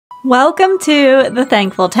Welcome to The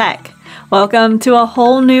Thankful Tech. Welcome to a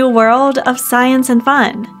whole new world of science and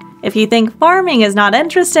fun. If you think farming is not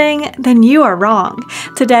interesting, then you are wrong.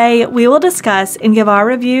 Today, we will discuss and give our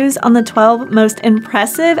reviews on the 12 most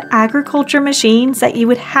impressive agriculture machines that you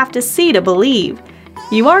would have to see to believe.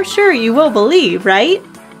 You are sure you will believe, right?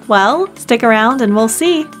 Well, stick around and we'll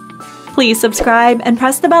see. Please subscribe and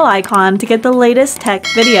press the bell icon to get the latest tech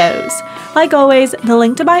videos. Like always, the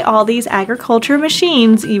link to buy all these agriculture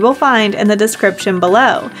machines you will find in the description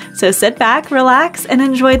below, so sit back, relax, and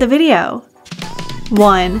enjoy the video.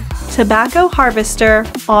 1. Tobacco Harvester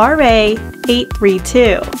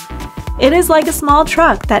RA832. It is like a small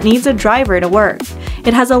truck that needs a driver to work.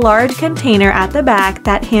 It has a large container at the back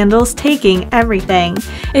that handles taking everything.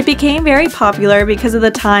 It became very popular because of the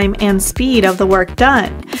time and speed of the work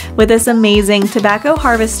done. With this amazing Tobacco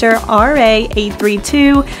Harvester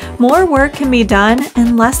RA832, more work can be done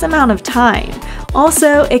in less amount of time.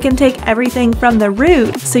 Also, it can take everything from the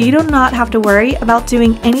root, so you do not have to worry about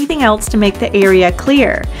doing anything else to make the area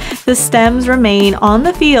clear. The stems remain on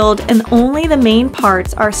the field and only the main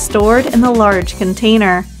parts are stored in the large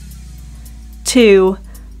container. 2.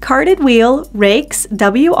 Carded Wheel Rakes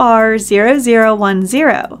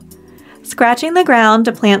WR0010. Scratching the ground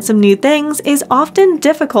to plant some new things is often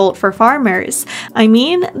difficult for farmers. I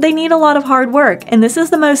mean, they need a lot of hard work, and this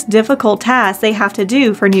is the most difficult task they have to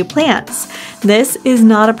do for new plants. This is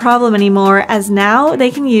not a problem anymore, as now they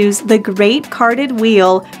can use the great carded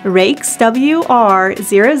wheel Rakes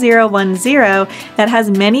WR0010 that has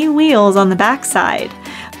many wheels on the backside.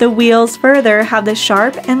 The wheels further have the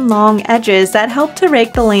sharp and long edges that help to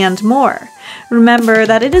rake the land more. Remember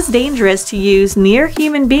that it is dangerous to use near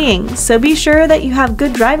human beings, so be sure that you have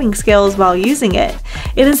good driving skills while using it.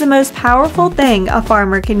 It is the most powerful thing a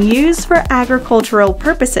farmer can use for agricultural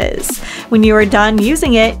purposes. When you are done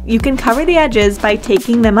using it, you can cover the edges by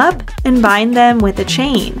taking them up and bind them with a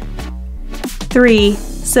chain. 3.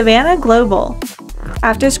 Savannah Global.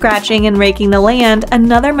 After scratching and raking the land,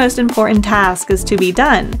 another most important task is to be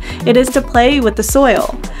done. It is to play with the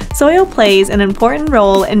soil. Soil plays an important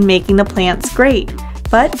role in making the plants great.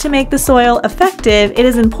 But to make the soil effective, it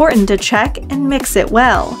is important to check and mix it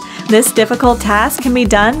well. This difficult task can be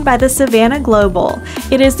done by the Savannah Global.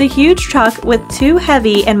 It is the huge truck with two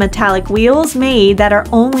heavy and metallic wheels made that are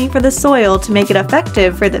only for the soil to make it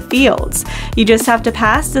effective for the fields. You just have to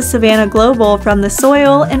pass the Savannah Global from the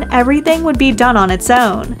soil and everything would be done on its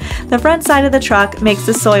own. The front side of the truck makes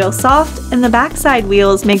the soil soft and the backside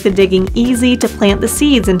wheels make the digging easy to plant the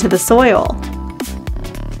seeds into the soil.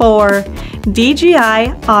 4.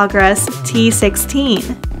 DJI Aggress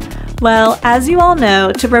T16. Well, as you all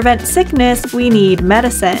know, to prevent sickness, we need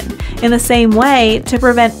medicine. In the same way, to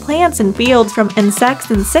prevent plants and fields from insects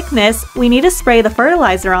and sickness, we need to spray the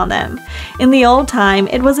fertilizer on them. In the old time,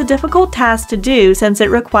 it was a difficult task to do since it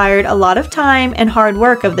required a lot of time and hard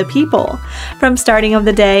work of the people. From starting of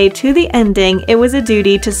the day to the ending, it was a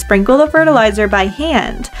duty to sprinkle the fertilizer by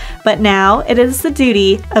hand. But now, it is the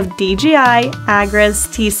duty of DJI Aggress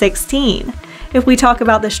T16. If we talk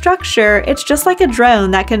about the structure, it's just like a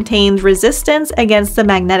drone that contains resistance against the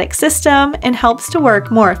magnetic system and helps to work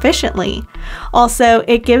more efficiently. Also,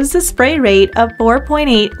 it gives a spray rate of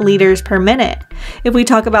 4.8 liters per minute. If we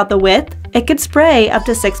talk about the width, it could spray up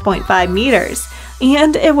to 6.5 meters,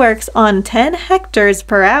 and it works on 10 hectares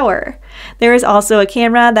per hour. There is also a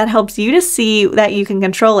camera that helps you to see that you can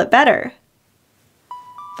control it better.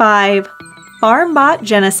 5. Farmbot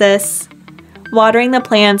Genesis. Watering the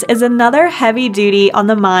plants is another heavy duty on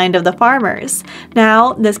the mind of the farmers.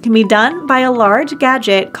 Now, this can be done by a large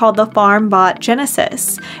gadget called the Farmbot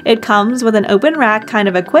Genesis. It comes with an open rack kind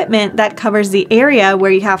of equipment that covers the area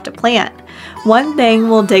where you have to plant. One thing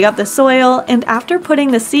will dig up the soil, and after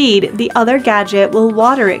putting the seed, the other gadget will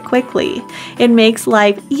water it quickly. It makes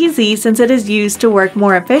life easy since it is used to work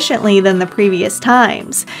more efficiently than the previous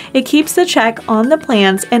times. It keeps the check on the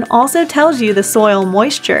plants and also tells you the soil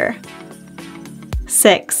moisture.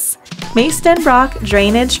 6. Macedon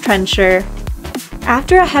Drainage Trencher.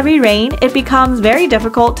 After a heavy rain, it becomes very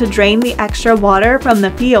difficult to drain the extra water from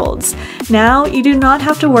the fields. Now, you do not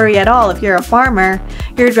have to worry at all if you're a farmer.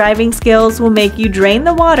 Your driving skills will make you drain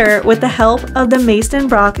the water with the help of the Macedon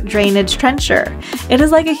Drainage Trencher. It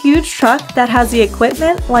is like a huge truck that has the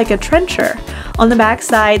equipment like a trencher. On the back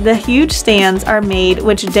side, the huge stands are made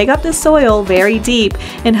which dig up the soil very deep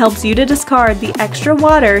and helps you to discard the extra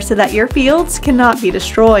water so that your fields cannot be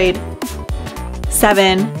destroyed.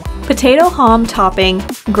 7. Potato Haulm Topping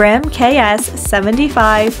Grimm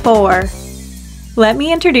KS75-4. Let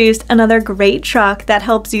me introduce another great truck that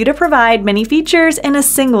helps you to provide many features in a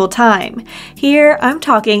single time. Here I'm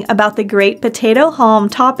talking about the great potato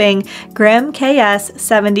haulm topping Grimm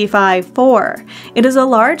KS75-4. It is a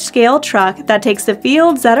large-scale truck that takes the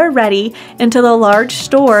fields that are ready into the large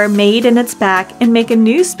store made in its back and make a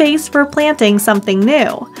new space for planting something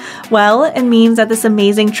new. Well, it means that this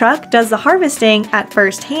amazing truck does the harvesting at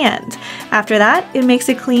first hand. After that, it makes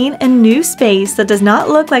a clean and new space that does not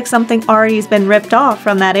look like something already has been ripped off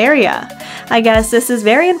from that area. I guess this is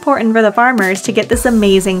very important for the farmers to get this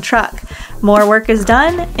amazing truck. More work is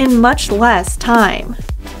done in much less time.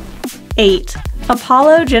 8.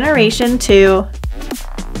 Apollo Generation 2.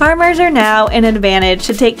 Farmers are now in an advantage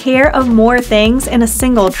to take care of more things in a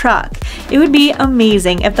single truck. It would be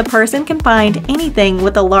amazing if the person can find anything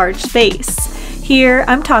with a large space. Here,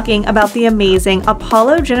 I'm talking about the amazing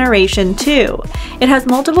Apollo Generation 2. It has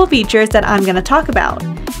multiple features that I'm going to talk about.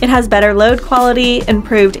 It has better load quality,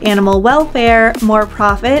 improved animal welfare, more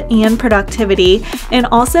profit and productivity, and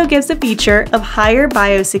also gives a feature of higher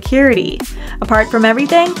biosecurity. Apart from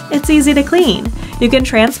everything, it's easy to clean. You can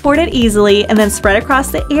transport it easily and then spread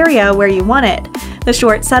across the area where you want it. The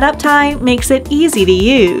short setup time makes it easy to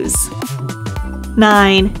use.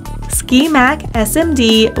 9. Skimac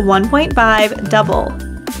SD 1.5 Double.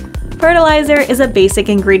 Fertilizer is a basic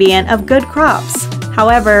ingredient of good crops.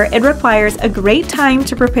 However, it requires a great time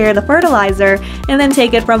to prepare the fertilizer and then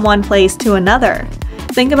take it from one place to another.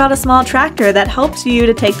 Think about a small tractor that helps you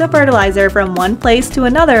to take the fertilizer from one place to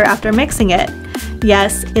another after mixing it.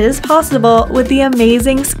 Yes, it is possible with the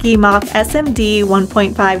amazing Skimac SD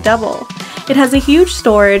 1.5 Double. It has a huge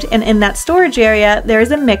storage, and in that storage area, there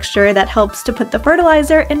is a mixture that helps to put the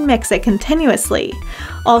fertilizer and mix it continuously.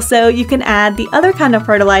 Also, you can add the other kind of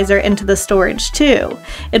fertilizer into the storage too.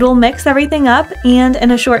 It will mix everything up, and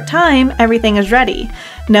in a short time, everything is ready.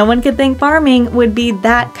 No one could think farming would be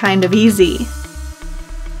that kind of easy.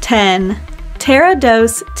 10. Terra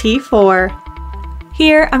Dose T4.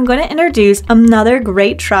 Here, I'm going to introduce another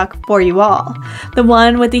great truck for you all. The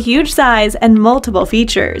one with the huge size and multiple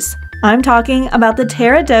features. I'm talking about the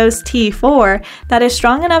Terra Dose T4 that is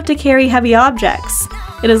strong enough to carry heavy objects.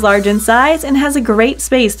 It is large in size and has a great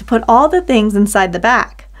space to put all the things inside the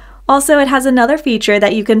back. Also, it has another feature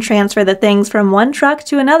that you can transfer the things from one truck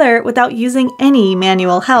to another without using any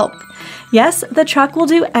manual help. Yes, the truck will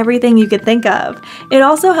do everything you could think of. It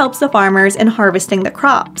also helps the farmers in harvesting the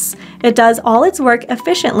crops. It does all its work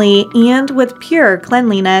efficiently and with pure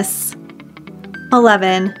cleanliness.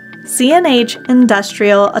 11. CNH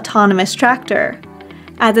Industrial Autonomous Tractor.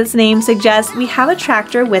 As its name suggests, we have a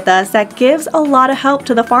tractor with us that gives a lot of help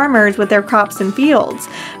to the farmers with their crops and fields,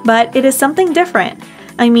 but it is something different.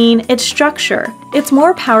 I mean, its structure. It's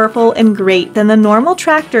more powerful and great than the normal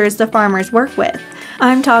tractors the farmers work with.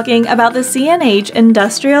 I'm talking about the CNH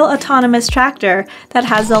Industrial Autonomous Tractor that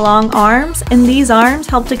has the long arms, and these arms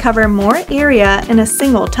help to cover more area in a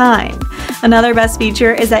single time. Another best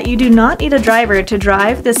feature is that you do not need a driver to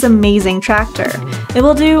drive this amazing tractor. It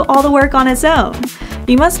will do all the work on its own.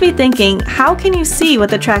 You must be thinking, how can you see what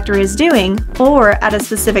the tractor is doing, or at a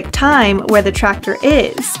specific time where the tractor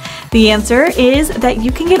is? The answer is that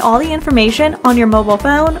you can get all the information on your mobile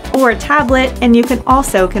phone or tablet, and you can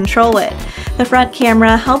also control it. The front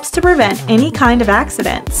camera helps to prevent any kind of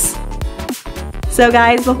accidents. So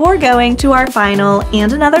guys, before going to our final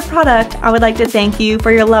and another product, I would like to thank you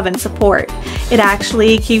for your love and support. It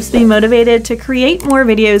actually keeps me motivated to create more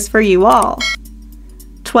videos for you all.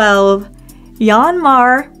 12.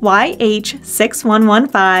 Yanmar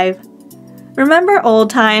YH6115. Remember old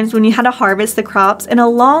times when you had to harvest the crops in a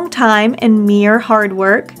long time and mere hard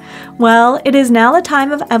work? Well, it is now the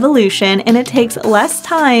time of evolution, and it takes less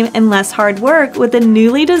time and less hard work with the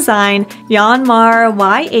newly designed Yanmar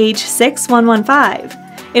YH6115.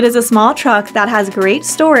 It is a small truck that has great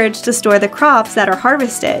storage to store the crops that are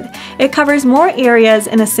harvested. It covers more areas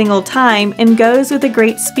in a single time and goes with a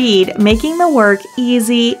great speed, making the work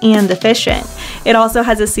easy and efficient. It also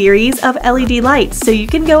has a series of LED lights so you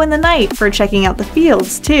can go in the night for checking out the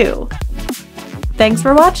fields too. Thanks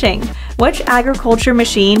for watching! Which agriculture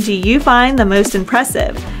machine do you find the most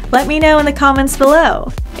impressive? Let me know in the comments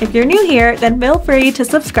below. If you're new here, then feel free to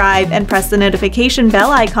subscribe and press the notification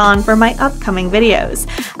bell icon for my upcoming videos.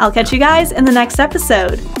 I'll catch you guys in the next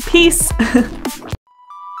episode. Peace!